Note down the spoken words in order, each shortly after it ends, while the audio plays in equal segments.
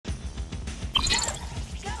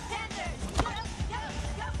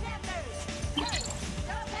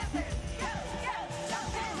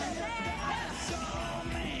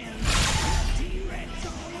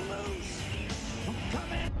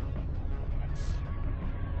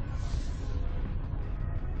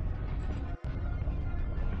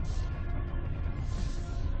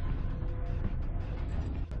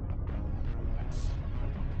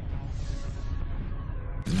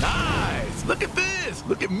Look at this.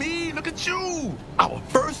 Look at me. Look at you. Our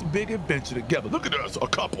first big adventure together. Look at us, a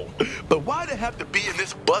couple. But why'd it have to be in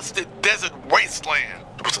this busted desert wasteland?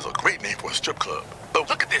 This is a great name for a strip club. But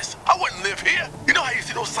look at this. I wouldn't live here. You know how you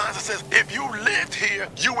see those signs that says, if you lived here,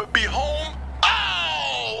 you would be home?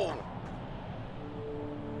 Oh!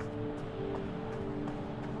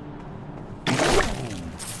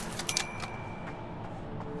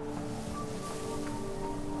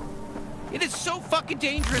 It is so fucking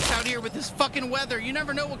dangerous out here with this fucking weather. You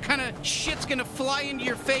never know what kind of shit's gonna fly into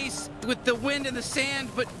your face with the wind and the sand,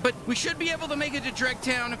 but we should be able to make it to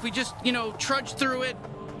Dregtown if we just, you know, trudge through it.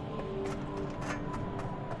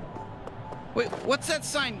 Wait, what's that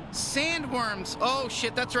sign? Sandworms. Oh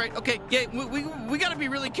shit, that's right. Okay, yeah, we gotta be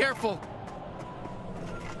really careful.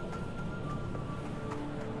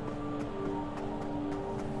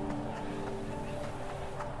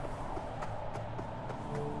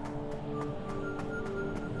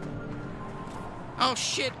 Oh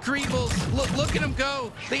shit, Greebles. Look at them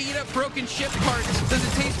go. They eat up broken ship parts. Does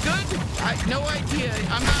it taste good? No idea.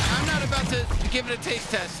 I'm not about to give it a taste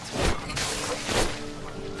test.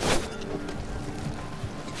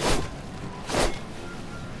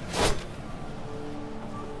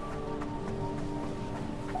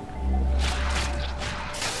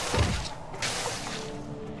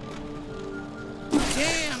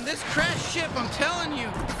 Damn, this crashed ship, I'm telling you,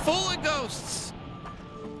 full of ghosts.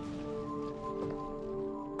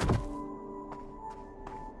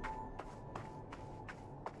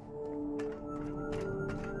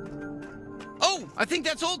 I think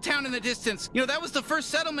that's Old Town in the distance. You know, that was the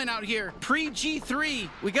first settlement out here, pre-G3.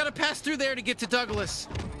 We gotta pass through there to get to Douglas.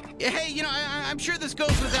 Hey, you know, I'm sure this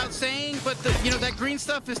goes without saying, but you know, that green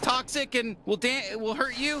stuff is toxic and will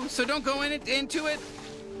hurt you, so don't go into it.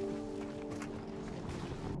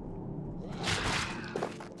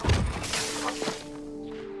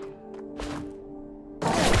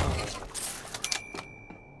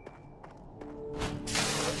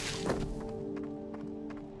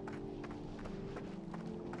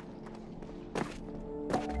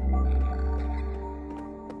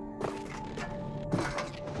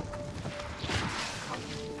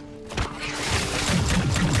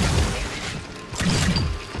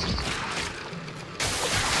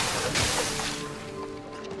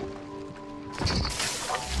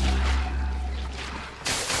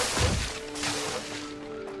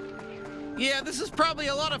 Yeah, this is probably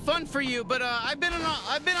a lot of fun for you, but I've been on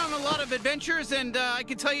a lot of adventures, and I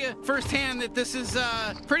can tell you firsthand that this is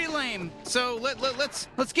pretty lame. So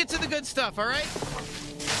let's get to the good stuff, all right?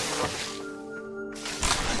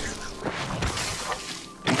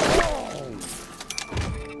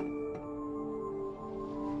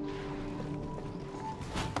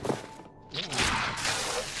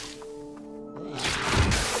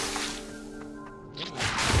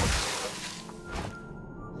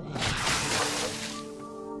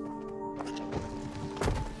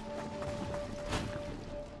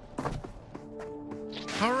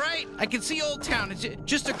 All right, I can see Old Town. It's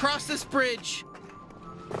just across this bridge.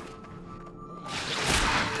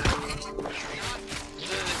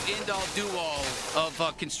 The end-all, do-all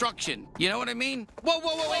of construction. You know what I mean? Whoa,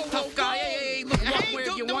 tough guy. Hey, look, walk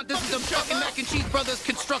where you want. This is the fucking Mac and Cheese Brothers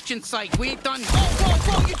construction site. We ain't done.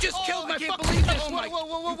 Whoa, you just killed my fucking... believe this.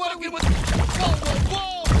 Whoa, what are we... Whoa.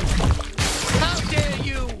 How dare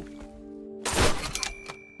you?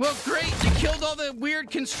 Well, great. You killed all the weird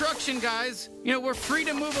construction guys. You know, we're free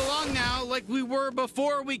to move along now like we were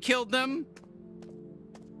before we killed them.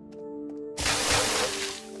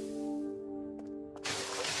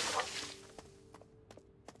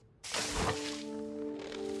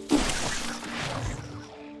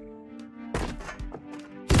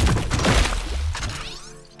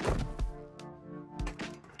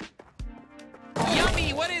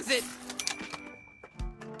 Yummy, what is it?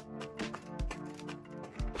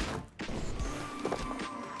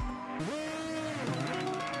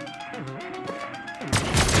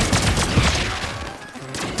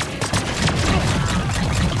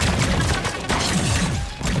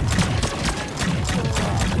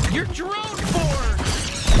 Your drone force!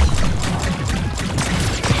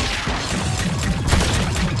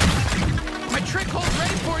 My trick hole's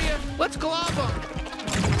ready for you. Let's glob them.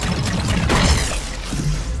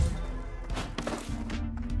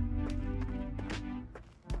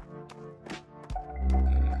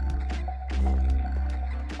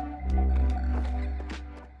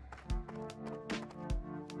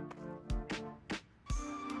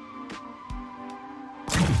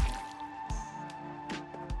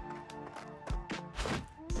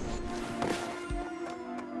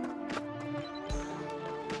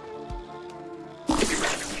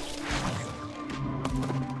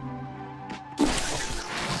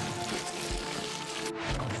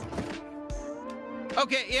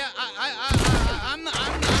 Okay, yeah, I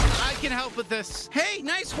can help with this. Hey,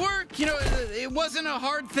 nice work. You know, it wasn't a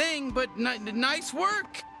hard thing, but nice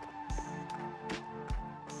work.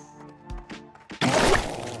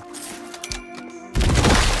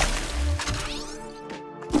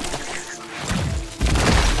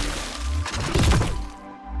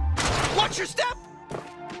 Watch your step.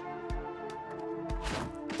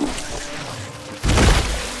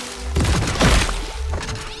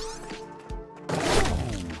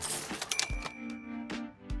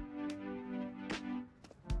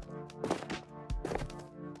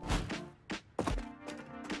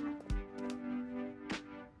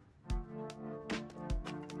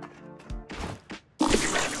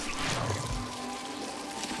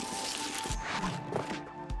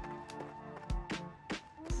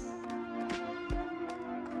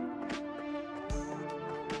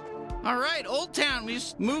 All right, Old Town. We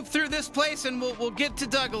just move through this place and we'll get to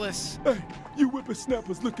Douglas. Hey, you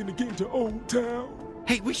whippersnappers looking to get into Old Town?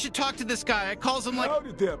 Hey, we should talk to this guy. I calls him like...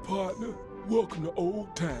 Howdy there, partner. Welcome to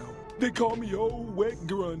Old Town. They call me Old Wet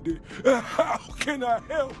Grundy. How can I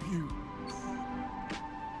help you?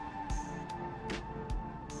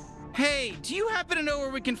 Hey, do you happen to know where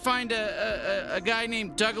we can find a guy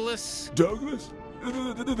named Douglas? Douglas?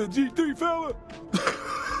 The G3 fella?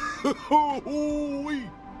 Oh,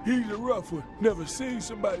 he's a rough one. Never seen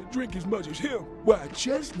somebody drink as much as him. Why,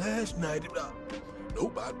 just last night,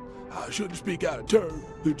 nope, I shouldn't speak out of turn.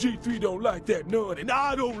 The G3 don't like that none, and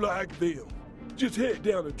I don't like them. Just head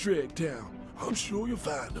down to Dreg Town. I'm sure you'll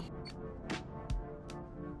find them.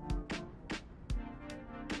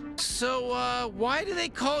 So, why do they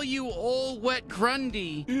call you Old Wet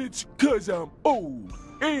Grundy? It's 'cause I'm old,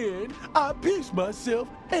 and I piss myself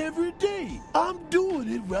every day. I'm doing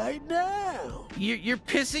it right now. You're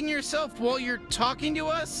pissing yourself while you're talking to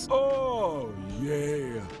us? Oh,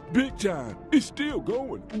 yeah. Big time. It's still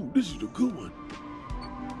going. Ooh, this is a good one.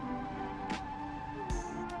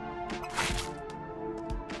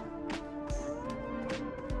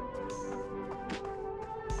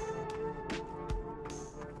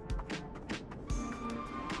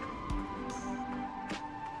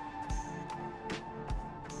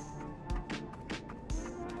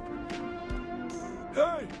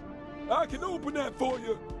 Hey, I can open that for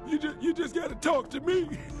you. You just gotta talk to me.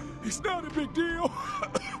 It's not a big deal.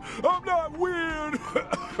 I'm not weird.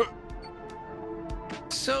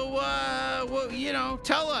 So, well, you know,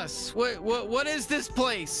 tell us. What is this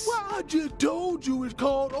place? Well, I just told you it's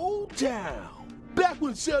called Old Town. Back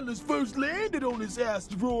when settlers first landed on this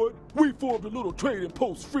asteroid, we formed a little trading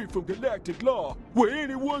post free from galactic law, where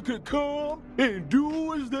anyone could come and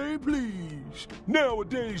do as they please.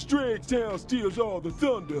 Nowadays, Dreg Town steals all the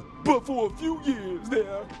thunder, but for a few years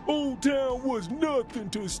there, Old Town was nothing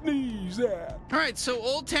to sneeze at. All right, so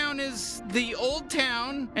Old Town is the old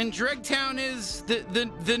town, and Dreg Town is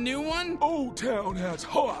the new one? Old Town has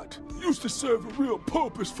heart, used to serve a real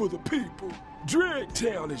purpose for the people. Dreg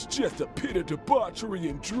Town is just a pit of debauchery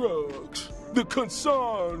and drugs. The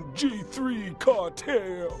concerned G3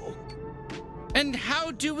 cartel. And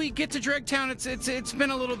how do we get to Dreg Town? It's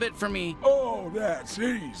been a little bit for me. Oh, that's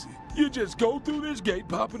easy. You just go through this gate,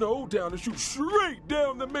 pop into Old Town, and shoot straight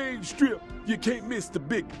down the main strip. You can't miss the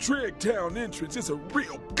big Dreg Town entrance. It's a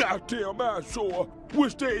real goddamn eyesore.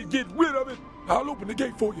 Wish they'd get rid of it. I'll open the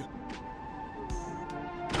gate for you.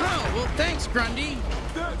 Oh, well, thanks, Grundy.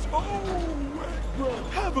 That's Old Wet Grundy.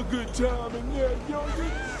 Have a good time in there,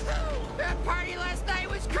 youngin'. That party last night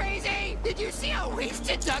was crazy! Did you see how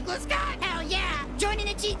wasted Douglas got? Hell yeah! Joining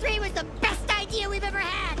the G3 was the best idea we've ever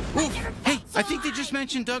had! Oof. Hey, I think they just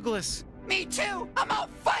mentioned Douglas. Me too! I'm all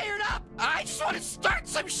fired up! I just want to start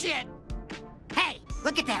some shit! Hey,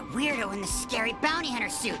 look at that weirdo in the scary bounty hunter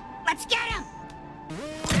suit! Let's get him!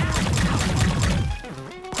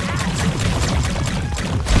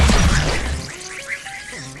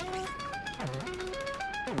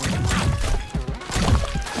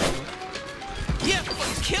 Yeah,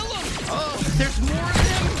 kill him! Oh, there's more of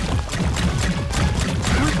them?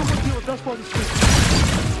 That's why this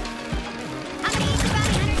I'm gonna eat the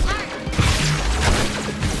bounty hunter's heart!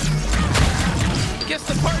 Guess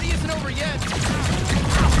the party isn't over yet.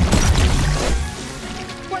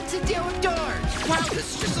 What's the deal with doors? Wow,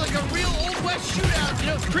 this is just like a real Old West shootout. You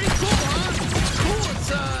know, it's pretty cool, huh? It's cool. It's,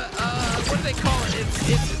 what do they call it? It's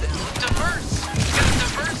diverse. It's got a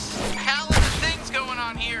diverse palette of things going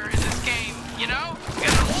on here in this game, you know? We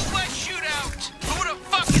got an Old West shootout. Who would have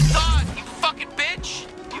fucking thought, you fucking bitch?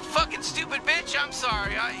 You fucking stupid bitch. I'm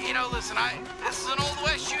sorry. Listen, this is an Old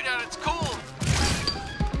West shootout. It's cool.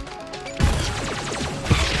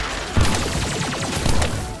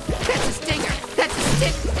 That's a stinger! That's a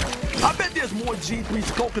stick! I bet there's more G3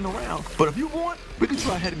 skulking around. But if you want, we can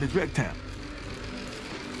try heading to Dregtown.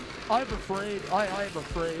 I'm afraid. I am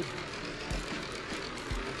afraid.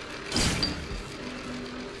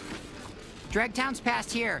 Dregtown's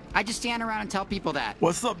past here. I just stand around and tell people that.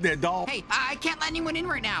 What's up there, dawg? Hey, I can't let anyone in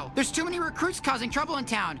right now. There's too many recruits causing trouble in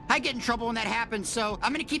town. I get in trouble when that happens, so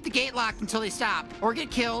I'm gonna keep the gate locked until they stop. Or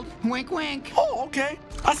get killed. Wink, wink. Oh, okay.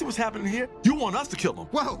 I see what's happening here. You want us to kill them.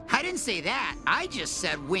 Whoa, I didn't say that. I just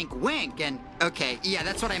said wink, wink, and... Okay, yeah,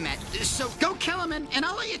 that's what I meant. So go kill him and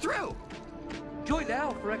I'll let you through. Join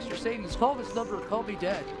now for extra savings. Call this number or call me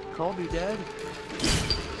dead. Call me dead.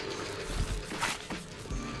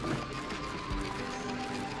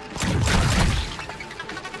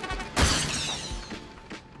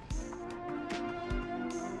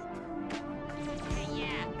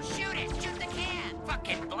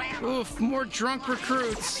 Oof, more drunk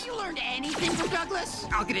recruits. Have you learned anything from Douglas?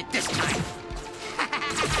 I'll get it this time.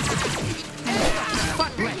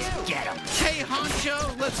 Fuck, let's get him. Hey,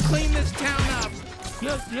 Honcho, let's clean this town up.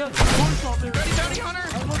 Yes, of course I'll be Ready, bounty hunter?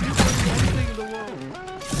 I love you more than anything in the world.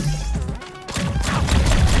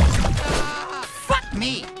 Fuck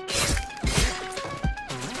me.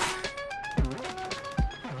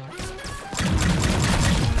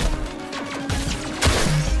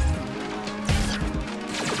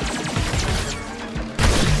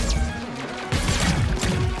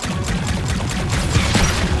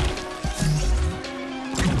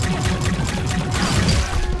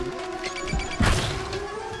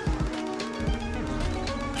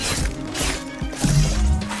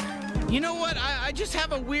 You know what? I just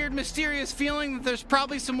have a weird, mysterious feeling that there's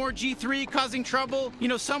probably some more G3 causing trouble, you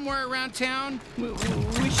know, somewhere around town. We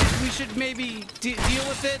should maybe deal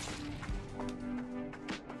with it.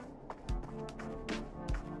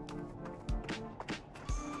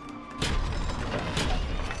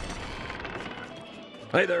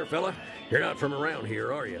 Hey there, fella. You're not from around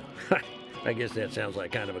here, are you? I guess that sounds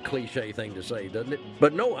like kind of a cliche thing to say, doesn't it?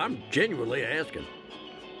 But no, I'm genuinely asking.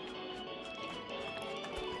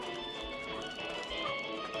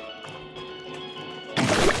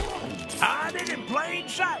 Hide it in plain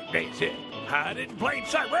sight, they said. Hide it in plain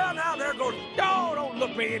sight. Well, now there goes. Oh, don't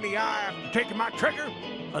look me in the eye after taking my trigger,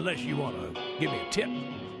 unless you want to give me a tip.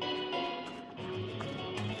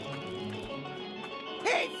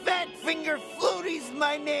 Hey, Fat Finger Flutie's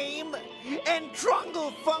my name, and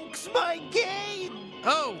Trungle Funk's my game.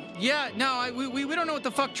 Oh, yeah, no, we don't know what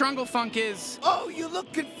the fuck Trungle Funk is. Oh, you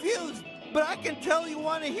look confused, but I can tell you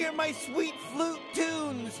want to hear my sweet flute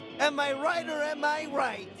tunes. Am I right or am I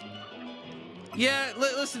right? Yeah,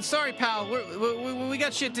 listen, sorry, pal. We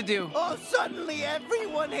got shit to do. Oh, suddenly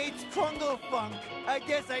everyone hates Trungle Funk. I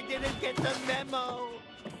guess I didn't get the memo.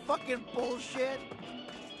 Fucking bullshit.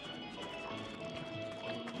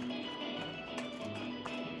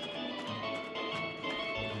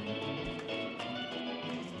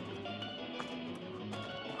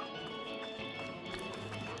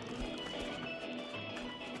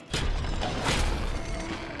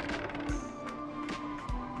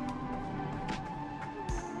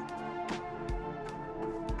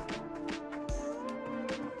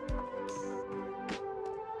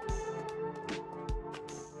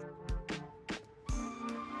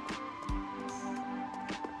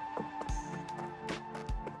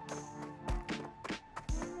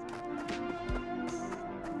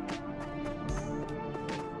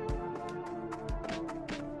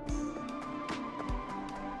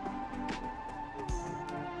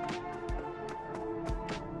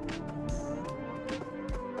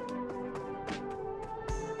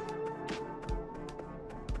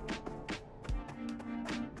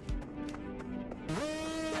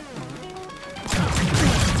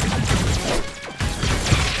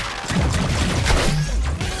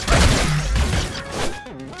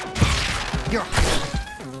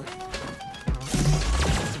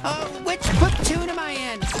 Which platoon am I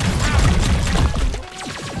in?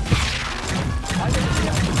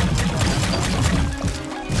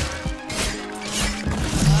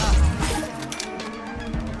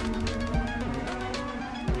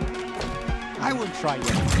 I wouldn't try yet.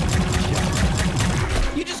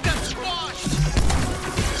 You just got squashed.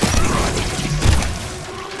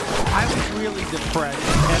 I was really depressed,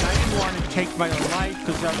 and I didn't want to take my own life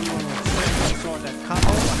because everyone was saying I saw that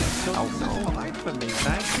couple. Oh, no, life for me.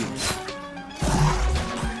 Thank you.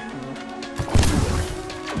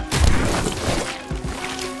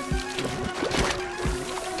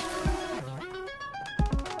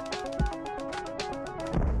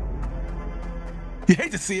 You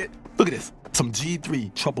hate to see it. Look at this. Some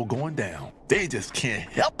G3 trouble going down. They just can't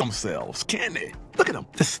help themselves, can they? Look at them.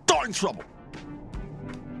 They're starting trouble.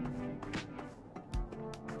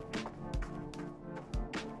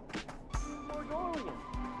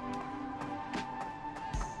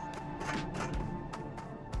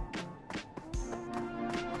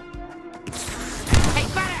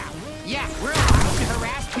 We're allowed to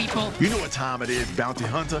harass people. You know what time it is, Bounty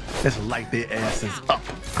Hunter? Let's light their asses up.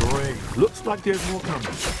 Great. Looks like there's more coming.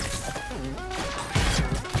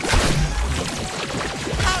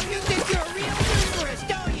 Oh, you think you're a real humorist,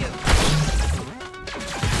 don't you?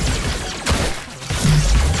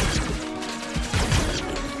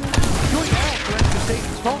 Doing all correct to save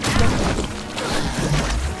his phone.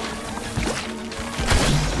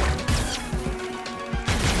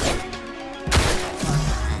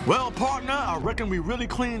 Well, partner, I reckon we really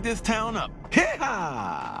cleaned this town up.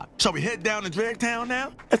 Hee-ha! Shall we head down to Dragtown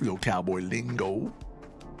now? That's a little cowboy lingo.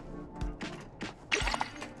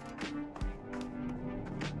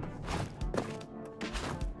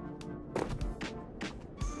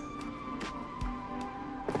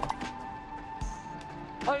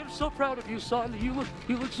 I am so proud of you, son. You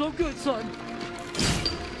look so good, son.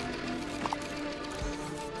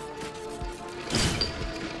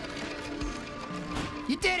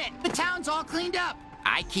 You did it! The town's all cleaned up.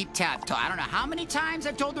 I keep tabs till I don't know how many times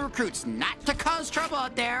I've told the recruits not to cause trouble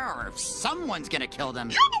out there, or if someone's gonna kill them.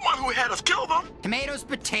 You're the one who had us kill them. Tomatoes,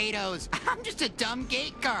 potatoes. I'm just a dumb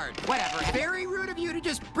gate guard. Whatever. Very rude of you to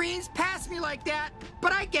just breeze past me like that,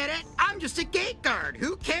 but I get it. I'm just a gate guard.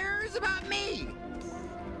 Who cares about me?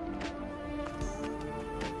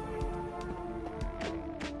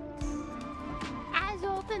 Eyes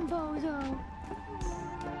open, bozo.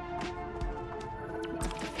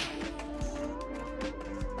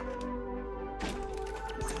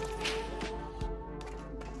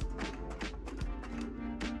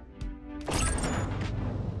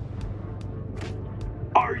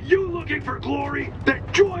 Are you looking for glory? Then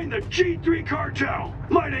join the G3 cartel.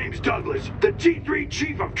 My name's Douglas, the G3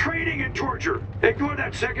 Chief of Training and Torture. Ignore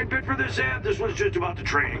that second bit for this ad. This one's just about the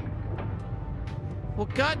training. Well,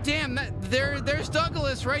 goddamn, there's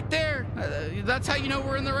Douglas right there. That's how you know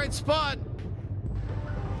we're in the right spot.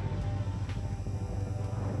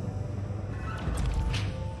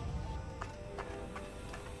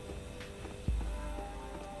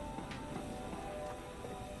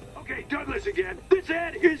 Okay, Douglas again. This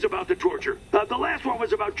ad is about the torture. The last one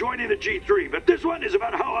was about joining the G3, but this one is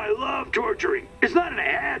about how I love torturing. It's not an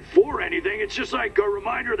ad for anything. It's just like a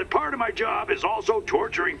reminder that part of my job is also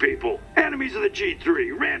torturing people. Enemies of the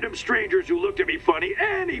G3, random strangers who looked at me funny,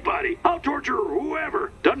 anybody. I'll torture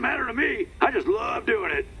whoever. Doesn't matter to me. I just love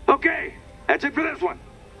doing it. Okay, that's it for this one.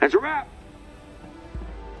 That's a wrap.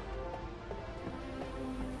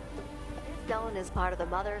 This zone is part of the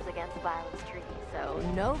Mothers Against Violence Treaty, so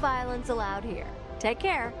no violence allowed here. Take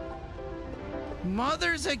care.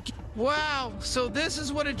 Mothers again. Wow, so this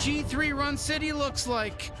is what a G3 run city looks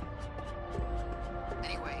like.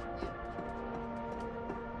 Anyway.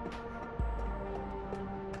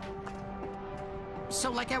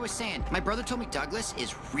 So like I was saying, my brother told me Douglas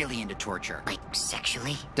is really into torture. Like,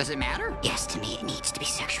 sexually? Does it matter? Yes, to me it needs to be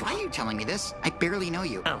sexual. Why are you telling me this? I barely know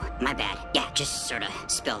you. Oh, my bad. Yeah, just sorta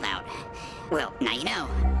spilled out. Well, now you know.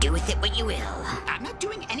 Do with it what you will. I'm not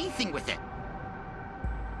doing anything with it.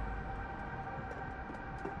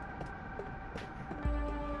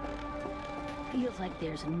 Feels like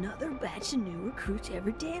there's another batch of new recruits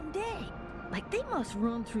every damn day. Like they must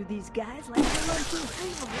run through these guys like they run through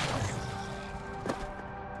freeways.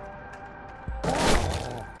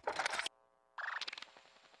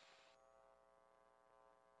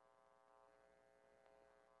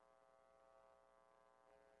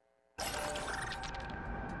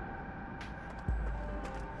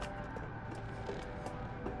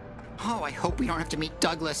 Oh, I hope we don't have to meet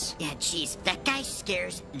Douglas. Yeah, jeez, that guy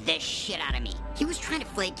scares the shit out of me. He was trying to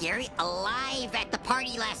flay Gary alive at the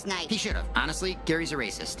party last night. He should have. Honestly, Gary's a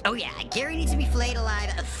racist. Oh yeah, Gary needs to be flayed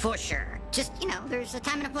alive for sure. Just, you know, there's a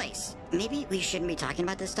time and a place. Maybe we shouldn't be talking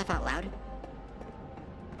about this stuff out loud.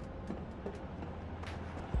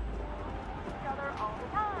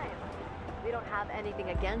 We don't have anything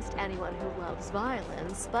against anyone who loves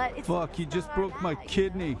violence, but it's... Fuck, you just broke my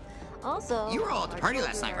kidney. Also, You were all at the party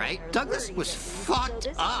last night, right? Douglas was fucked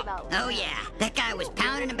up. Oh yeah, that guy was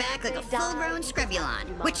pounding him back like a full-grown scrubulon,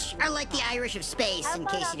 which are like the Irish of space, in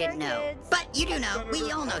case you didn't know. But you do know,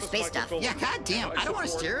 we all know space stuff. Yeah, goddamn. I don't want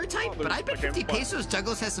to stereotype, but I bet 50 pesos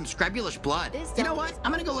Douglas has some scrabulish blood. You know what? I'm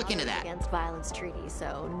gonna go look into that. Against violence treaty,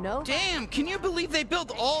 so no. Damn, can you believe they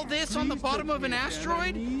built all this on the bottom of an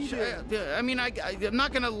asteroid? I mean, I'm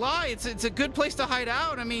not gonna lie, it's a good place to hide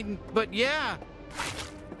out. I mean, but yeah.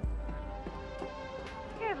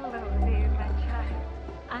 Hello there, my child.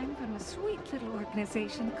 I'm from a sweet little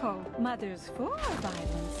organization called Mothers for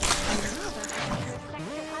Violence.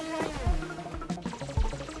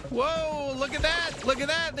 Whoa, look at that! Look at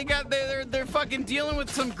that! They got they're fucking dealing with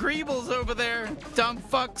some greebles over there. Dumb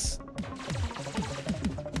fucks.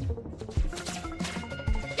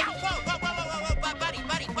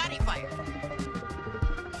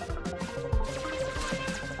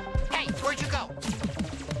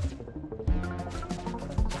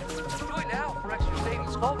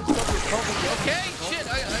 Okay, shit,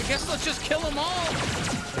 I guess let's just kill them all.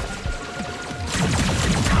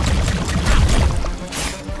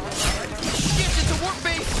 Shit, it's a warp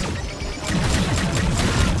base.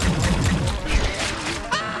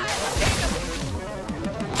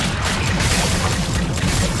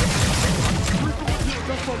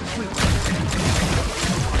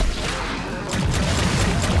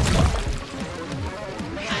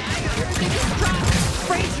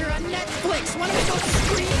 Frasier on Netflix. Why don't we go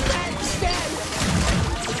scream that instead?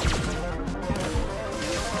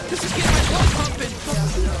 This is getting my blood pumping.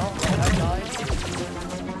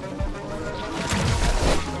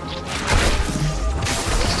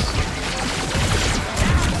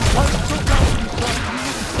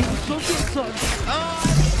 So good, son.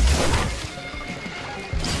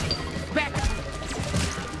 Back.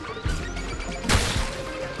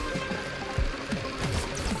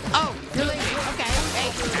 Oh, you're leaving. Okay. Hey,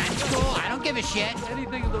 that's cool. I don't give a shit.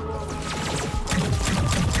 Anything in the world.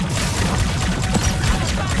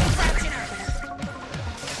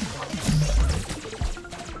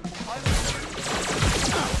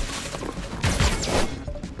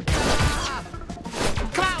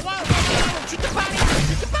 Come on, whoa. Shoot the bounty hunter.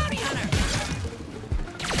 Shoot the bounty hunter.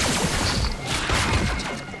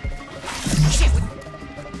 Shit.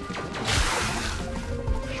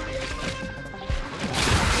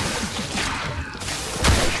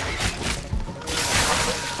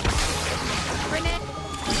 Grenade.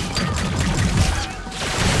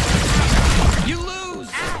 You lose.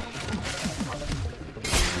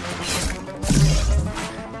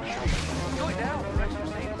 Going down. The rest of the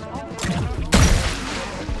scene is over.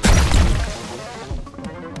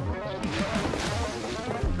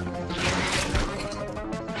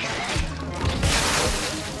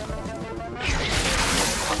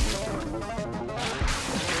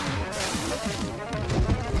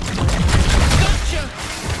 Gotcha.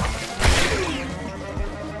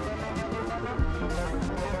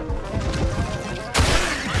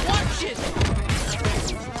 Watch it.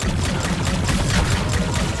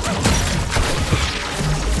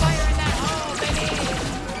 Fire in that hole, baby.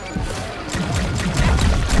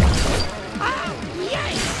 Oh,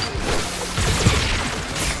 yikes.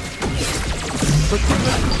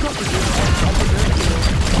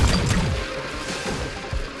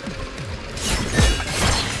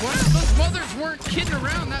 Wow, those mothers weren't kidding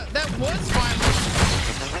around. That was violent.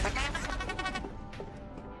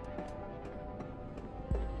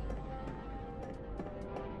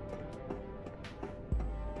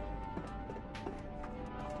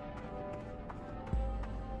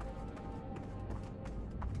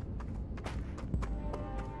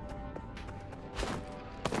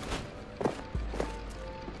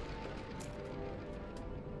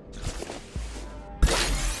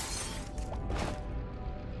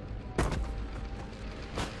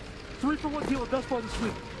 Three for one deal at Best Buy this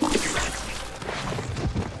week.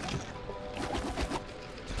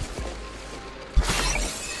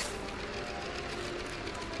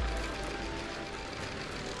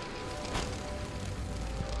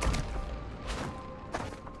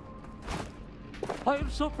 I am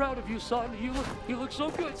so proud of you, son. You look so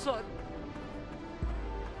good, son.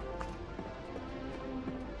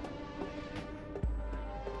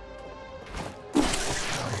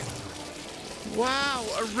 Wow,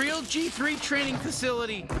 a real G3 training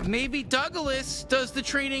facility. Maybe Douglas does the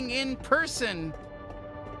training in person.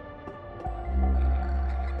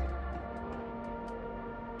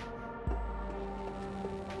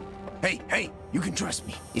 Hey, you can trust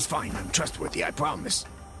me. It's fine. I'm trustworthy, I promise.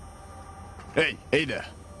 Hey there.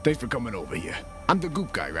 Thanks for coming over here. I'm the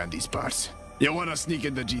goop guy around these parts. You wanna sneak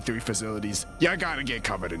into G3 facilities? You gotta get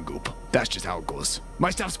covered in goop. That's just how it goes. My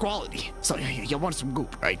stuff's quality, so you want some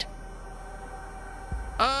goop, right?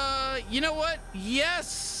 You know what?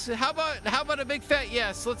 Yes. How about a big fat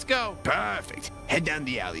yes? Let's go. Perfect. Head down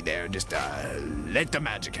the alley there and just, let the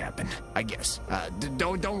magic happen, I guess.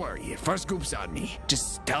 Don't worry. First goop's on me.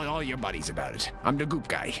 Just tell all your buddies about it. I'm the goop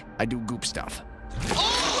guy. I do goop stuff.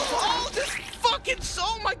 Oh, this fucking,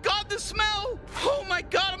 oh my god, the smell. Oh my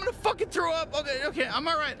god, I'm gonna fucking throw up. Okay, I'm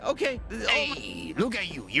all right. Okay. Hey, look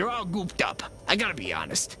at you. You're all gooped up. I gotta be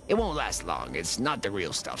honest. It won't last long. It's not the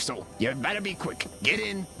real stuff, so you better be quick. Get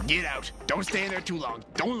in, get out. Don't stay in there too long.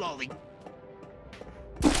 Don't lolly.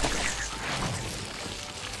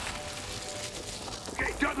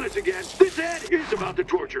 Okay, Douglas again. This ad is about the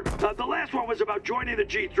torture. The last one was about joining the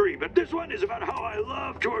G3, but this one is about how I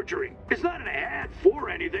love torturing. It's not an ad for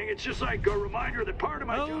anything. It's just like a reminder that part of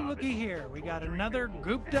my job. Oh, looky here. We got another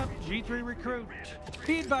gooped up G3 recruit.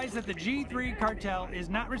 Be advised that the G3 cartel is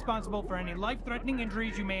not responsible for any life-threatening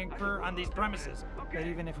injuries you may incur on these premises. But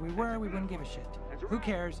even if we were, we wouldn't give a shit. Who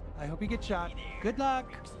cares? I hope you get shot. Good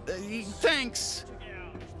luck. Thanks.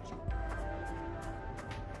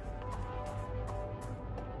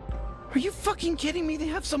 Are you fucking kidding me? They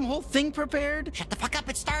have some whole thing prepared? Shut the fuck up,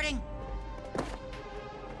 it's starting.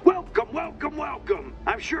 Welcome, welcome, welcome.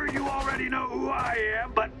 I'm sure you already know who I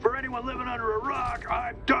am, but for anyone living under a rock,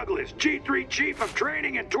 I'm Douglas, G3 Chief of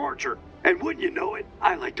Training and Torture. And wouldn't you know it,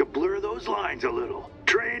 I like to blur those lines a little.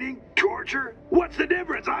 Training, torture, what's the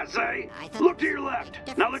difference, I say? Look to your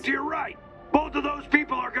left, now look to your right. Both of those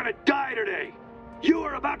people are gonna die today. You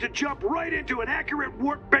are about to jump right into an accurate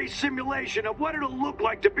work-based simulation of what it'll look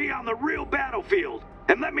like to be on the real battlefield.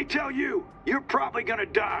 And let me tell you, you're probably gonna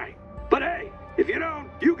die. But hey, if you don't,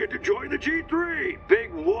 you get to join the G3.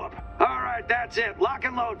 Big whoop. All right, that's it. Lock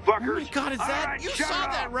and load, fuckers. Oh my God, is that? Right, you shut saw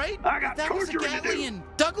up. that, right? I got that was a torturing to do. Gatlian.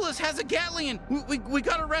 Douglas has a Gatlian. We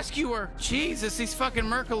gotta rescue her. Jesus, these fucking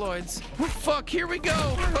Mercaloids. Oh, fuck, here we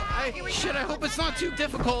go. Shit, I hope it's not too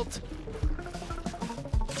difficult.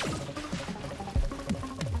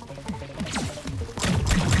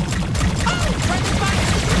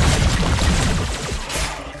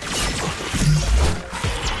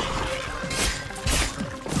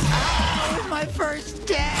 My first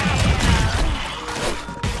day.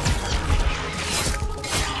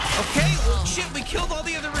 Okay, well, shit, we killed all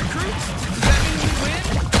the other recruits. Does that mean we win?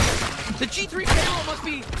 The G3 payroll must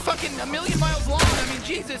be fucking a million miles long. I mean,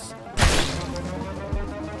 Jesus.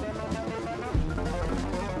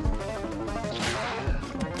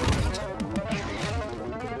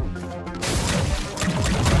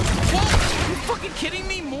 Whoa, are you fucking kidding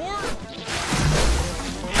me? More?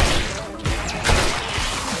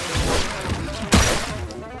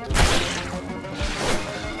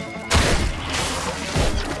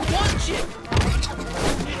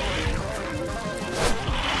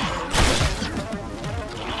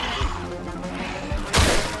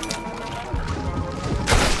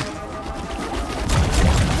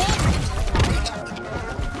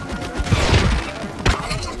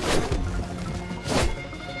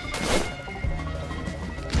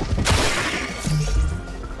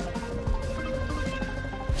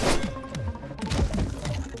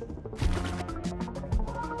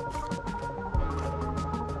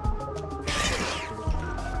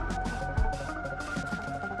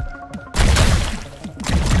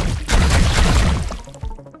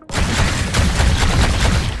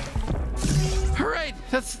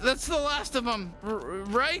 That's the last of them,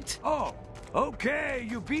 right? Oh, okay,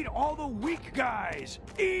 you beat all the weak guys.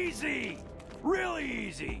 Easy, really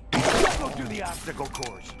easy. Let's go through the obstacle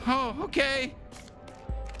course. Oh, okay.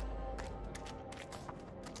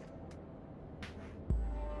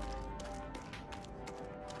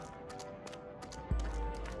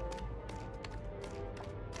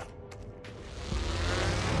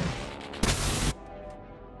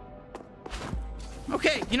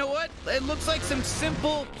 Okay, you know what? It looks like some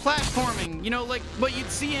simple platforming, you know, like what you'd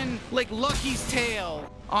see in, like, Lucky's Tale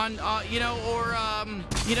on, you know, or,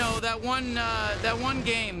 you know, that one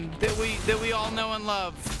game that we all know and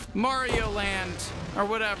love. Mario Land, or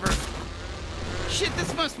whatever. Shit,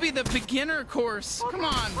 this must be the beginner course. Come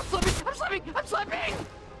on. I'm slipping! I'm slipping! I'm slipping!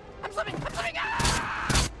 I'm slipping! I'm slipping! Ah!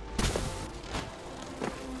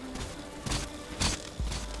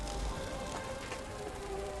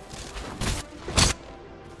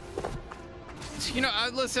 You know,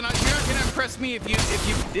 listen, you're not gonna impress me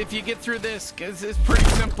if you get through this, cause it's pretty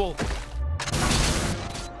simple.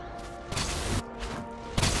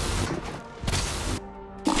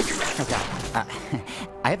 Oh God,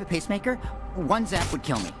 I have a pacemaker. One zap would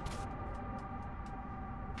kill me.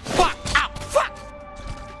 Fuck! Ow! Fuck!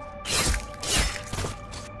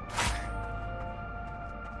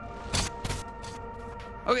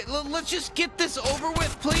 Okay, let's just get this over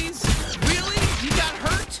with, please. Really? You got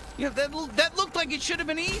hurt? Yeah, that looked like it should have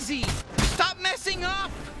been easy. Stop messing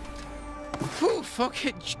up. Whew, fuck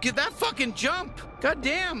it. Get that fucking jump. God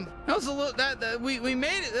damn. That was a little, we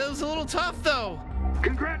made it. That was a little tough, though.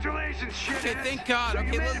 Congratulations, shitheads. Okay, thank God. So you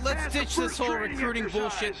Okay, made it let's past the ditch this first whole training recruiting exercise.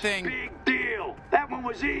 bullshit thing. Big deal. That one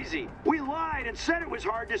was easy. We lied and said it was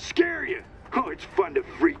hard to scare you. Oh, it's fun to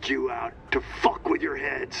freak you out, to fuck with your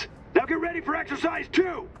heads. Now get ready for exercise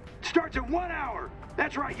 2. It starts in 1 hour.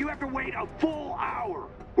 That's right, you have to wait a full hour.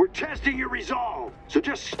 We're testing your resolve, so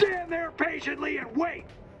just stand there patiently and wait.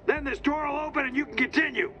 Then this door will open and you can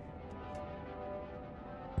continue.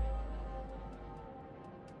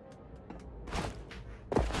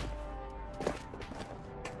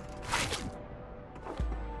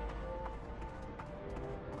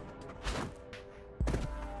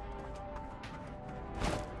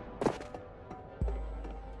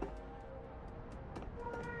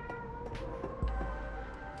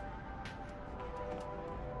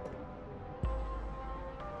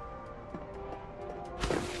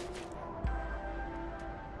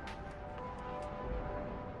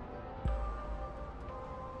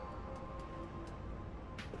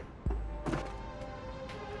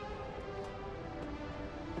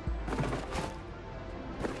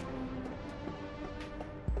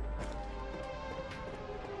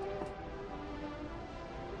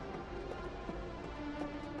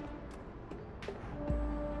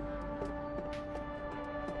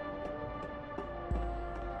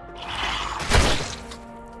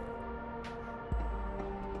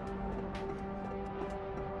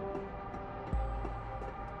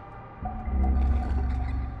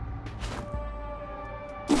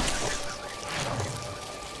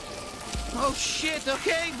 Oh shit,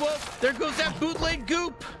 okay, well, there goes that bootleg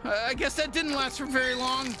goop. I guess that didn't last for very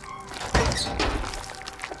long.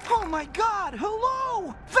 Oh my God,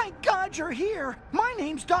 hello! Thank God you're here. My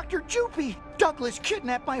name's Dr. Joopy. Douglas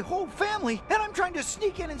kidnapped my whole family, and I'm trying to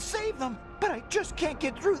sneak in and save them. But I just can't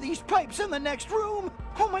get through these pipes in the next room.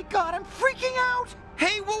 Oh my God, I'm freaking out!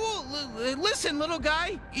 Hey, whoa, listen, little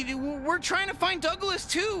guy. We're trying to find Douglas,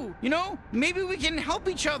 too. You know, maybe we can help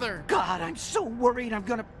each other. God, I'm so worried I'm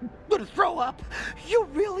gonna throw up. You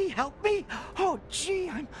really helped me? Oh,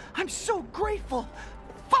 gee, I'm so grateful.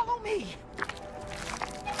 Follow me.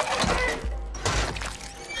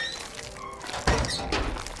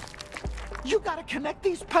 You gotta connect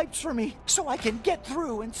these pipes for me so I can get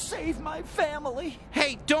through and save my family.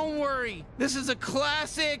 Hey, don't worry. This is a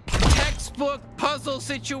classic textbook puzzle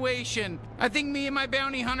situation. I think me and my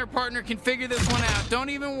bounty hunter partner can figure this one out. Don't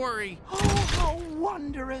even worry. Oh, how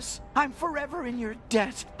wondrous. I'm forever in your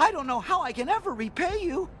debt. I don't know how I can ever repay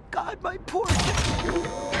you. God, my poor...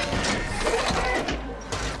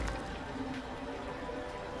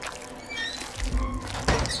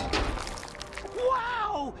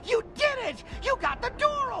 Wow! You did it! You got the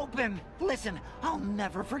door open! Listen, I'll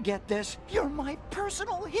never forget this. You're my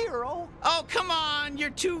personal hero. Oh, come on. You're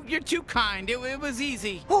too kind. It was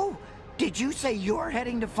easy. Oh, did you say you're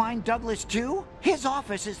heading to find Douglas too? His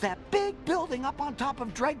office is that big building up on top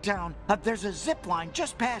of Dregtown. There's a zip line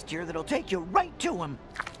just past here that'll take you right to him.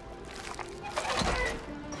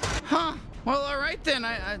 Huh. Well, all right then.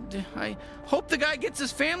 I hope the guy gets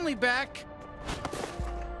his family back.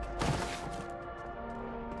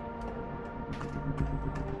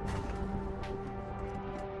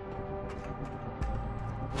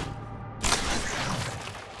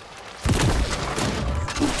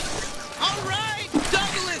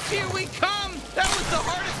 Here we come! That was the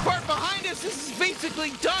hardest part behind us. This is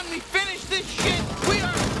basically done. We finished this shit. We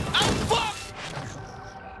are out. Fuck!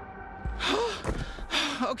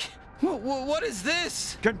 Okay. What is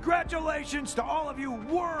this? Congratulations to all of you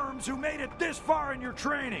worms who made it this far in your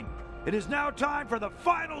training. It is now time for the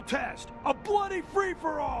final test. A bloody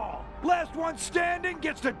free-for-all. Last one standing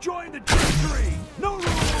gets to join the G3. No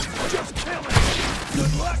rules, just killing.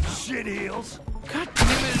 Good luck, shitheels. God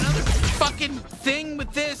damn it, another fucking thing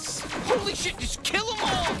with this. Holy shit, just kill them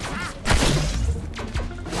all.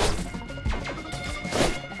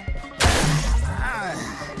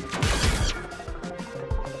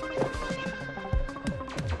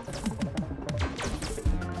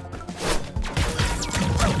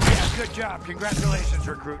 Yeah, good job. Congratulations,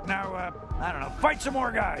 recruit. Now, I don't know, fight some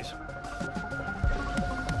more guys.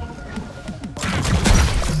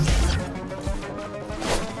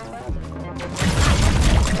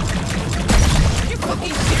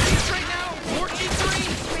 Fucking serious right now? 4G3?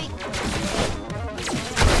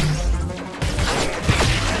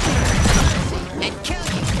 And kill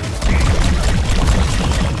you.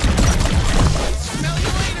 Smell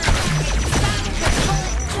you later.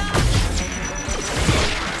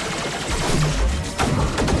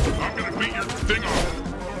 I'm gonna beat your thing off.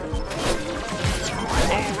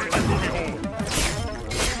 All right, boogie hole.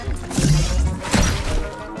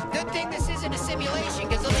 Good thing this isn't a simulation,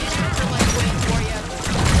 because there'll be an afterlife waiting for you.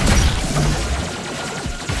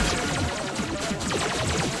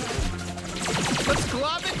 Let's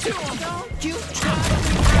glob it to him. Don't you try to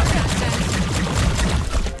leave our nonsense.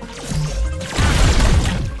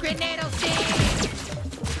 Grenade steam!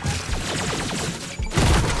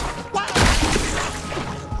 Wow.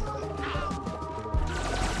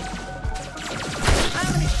 I'm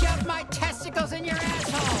gonna shove my testicles in your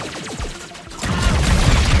asshole.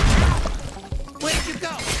 Where did you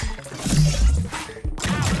go?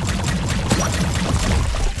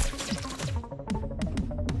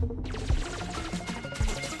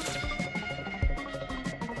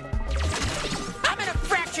 I'm gonna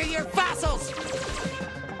fracture your fossils!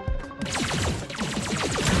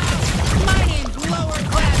 My name's Lower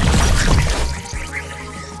Class.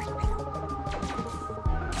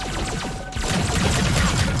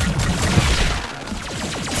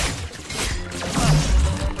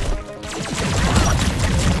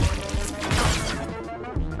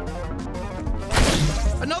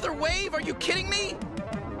 Another wave? Are you kidding me?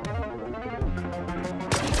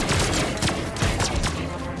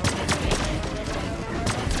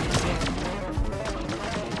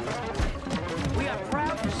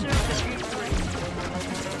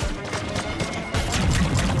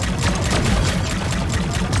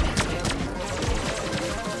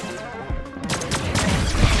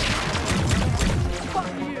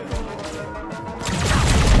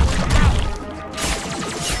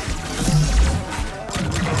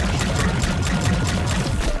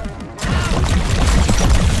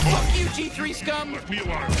 G3 scum? Let me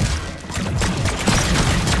alone.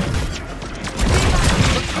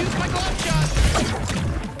 Let's use my glove shot.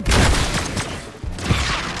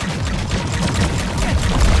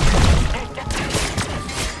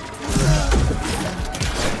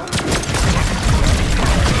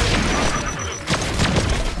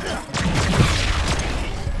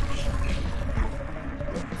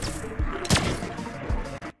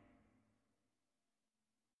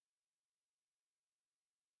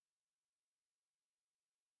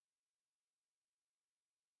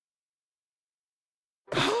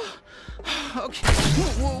 Okay,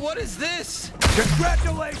 what is this?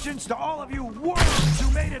 Congratulations to all of you worms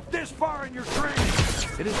who made it this far in your training.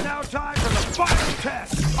 It is now time for the final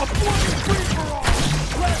test, a bloody free-for-all.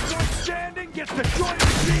 Last one standing gets to join the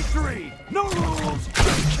G3. No rules,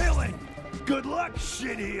 just killing. Good luck,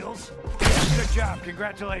 shit heels. Good job,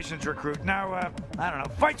 congratulations, recruit. Now, I don't know,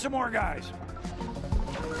 fight some more guys.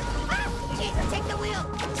 Jesus, take the wheel.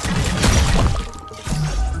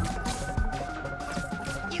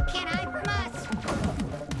 You can't hide from us.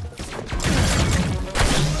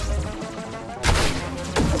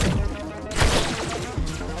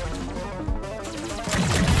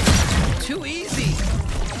 Too easy.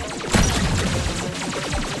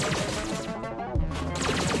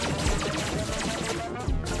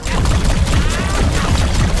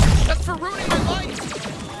 That's for ruining my life.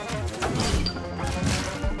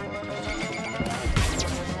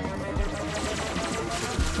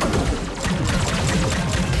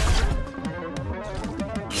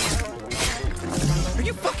 Are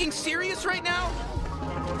you fucking serious right now?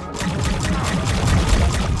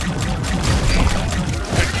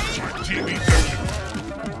 TV section.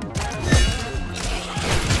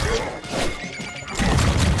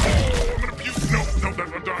 Oh, I'm gonna puke. No, I'm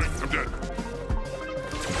dying. I'm dead.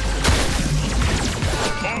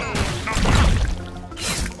 Oh, not good.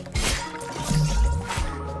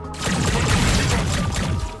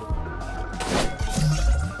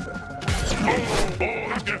 Oh,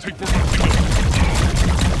 that's gonna take forever to kill.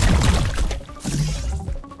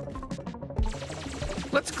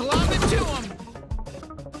 Let's glob it to him.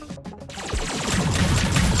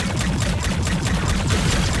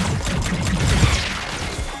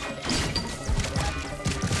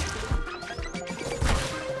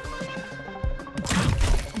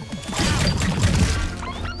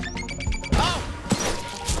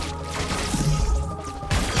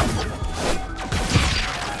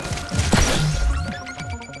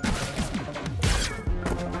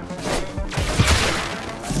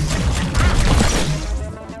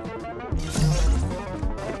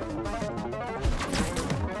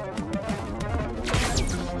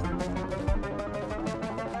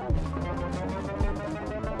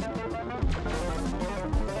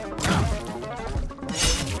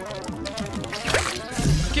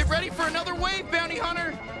 Get ready for another wave, bounty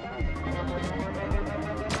hunter!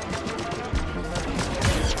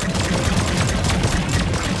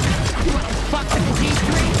 You want to fuck with the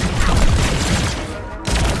G3?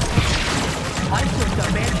 I took the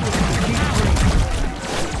mantle of the G3.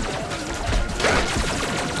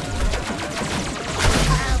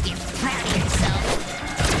 I'll be proud of yourself.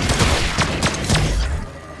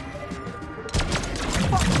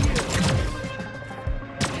 Fuck you.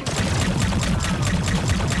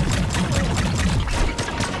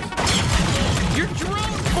 You're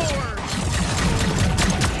drone forward!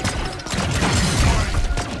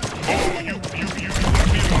 Oh, you let me alone.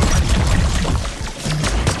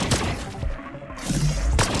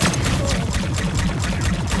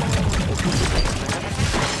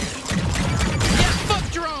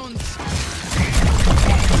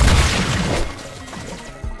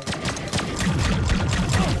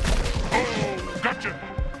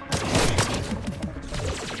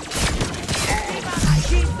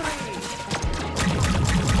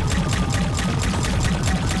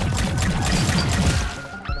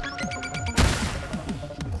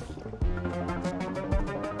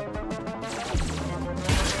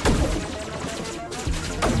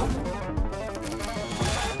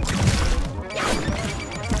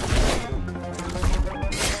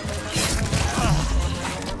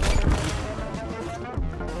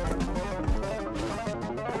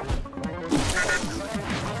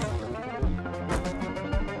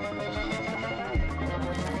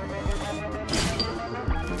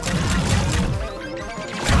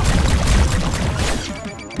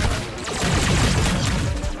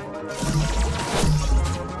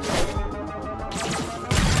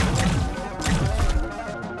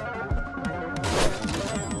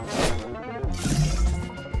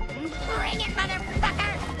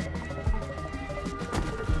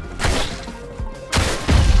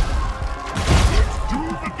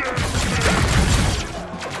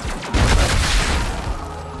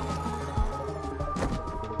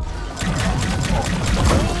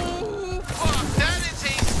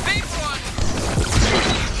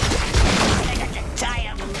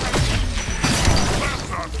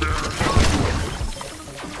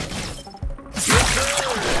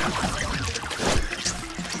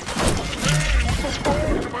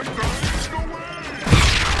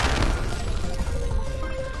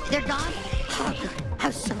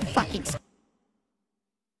 fucking...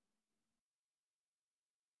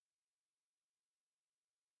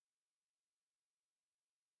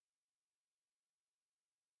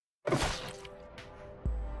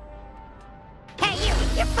 Hey,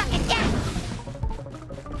 you're fucking dead!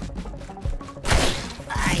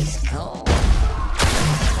 Ice cold.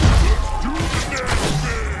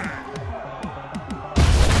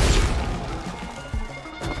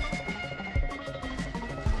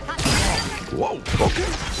 Whoa, okay.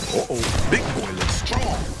 Uh-oh, big boy looks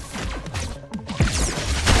strong.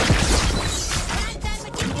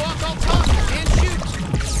 You walk on top and shoot.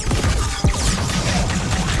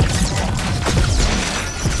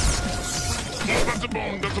 Oh, that's a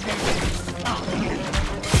bone, that's a bone.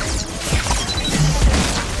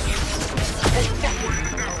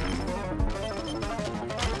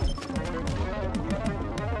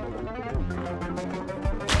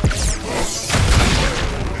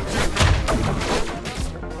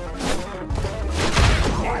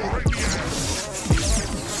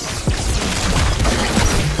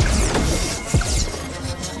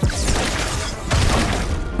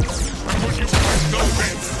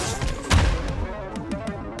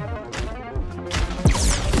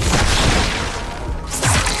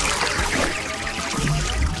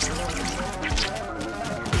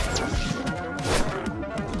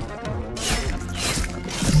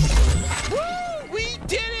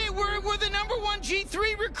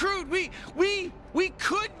 G3 recruit. We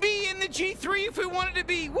could be in the G3 if we wanted to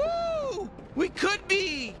be. Woo! We could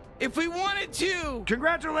be if we wanted to.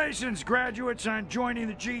 Congratulations, graduates, on joining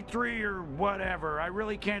the G3 or whatever. I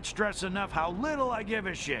really can't stress enough how little I give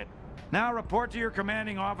a shit. Now report to your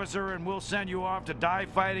commanding officer and we'll send you off to die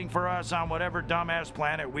fighting for us on whatever dumbass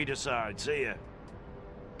planet we decide. See ya.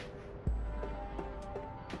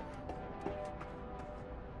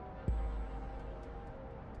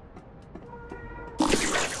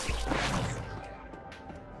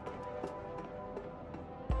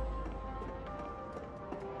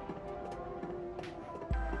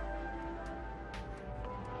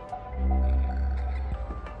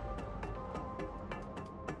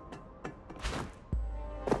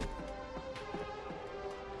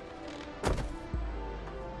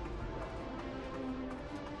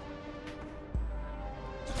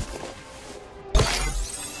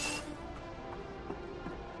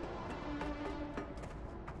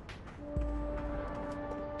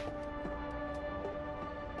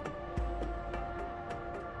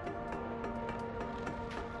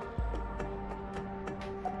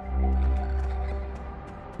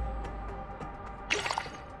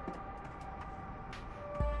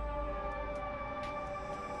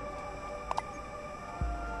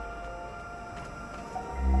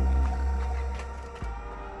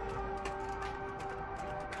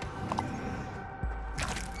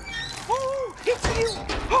 It's you!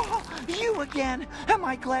 Oh, you again! Am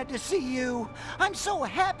I glad to see you? I'm so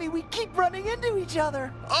happy we keep running into each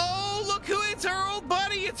other! Oh, look who it's our old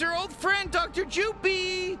buddy! It's our old friend, Dr.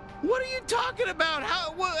 Joopy! What are you talking about?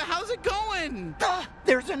 How's it going?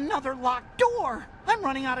 There's another locked door! I'm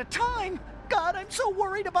running out of time! God, I'm so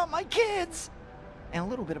worried about my kids! And a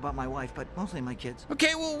little bit about my wife, but mostly my kids.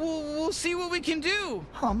 Okay, well, we'll see what we can do.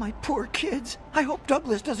 Oh, my poor kids. I hope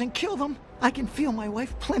Douglas doesn't kill them. I can feel my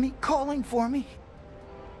wife Plenty calling for me.